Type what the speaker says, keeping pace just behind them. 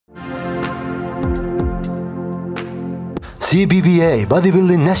CBBA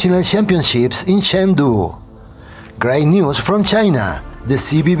Bodybuilding National Championships in Chengdu. Great news from China. The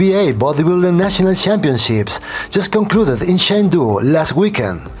CBBA Bodybuilding National Championships just concluded in Chengdu last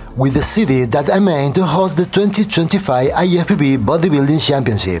weekend, with the city that aimed to host the 2025 IFBB Bodybuilding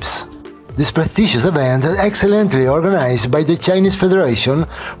Championships. This prestigious event, excellently organized by the Chinese Federation,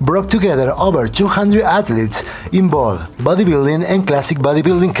 brought together over 200 athletes in both bodybuilding and classic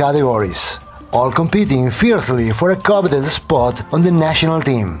bodybuilding categories, all competing fiercely for a coveted spot on the national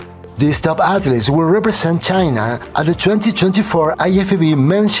team. These top athletes will represent China at the 2024 IFBB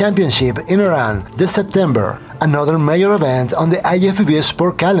Men's Championship in Iran this September, another major event on the IFBB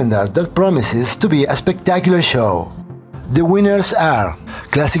sport calendar that promises to be a spectacular show. The winners are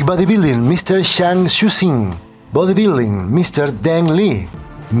Classic Bodybuilding Mr. Zhang Yuxin, Bodybuilding Mr. Deng,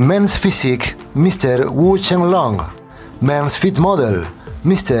 Men's Physique Mr. Chenlong, Men's Fitmodel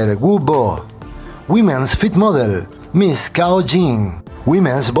Mr. Bo, Women's Fitmodel Miss Cao Jing,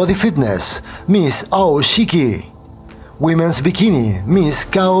 Women's Bodyfitness Miss Shiqi, Women's Bikini Miss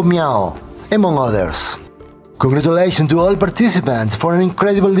Cao Miao, among others. Congratulations to all participants for an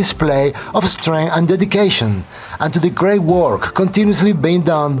incredible display of strength and dedication, and to the great work continuously being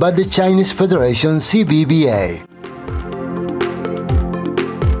done by the Chinese Federation CBBA.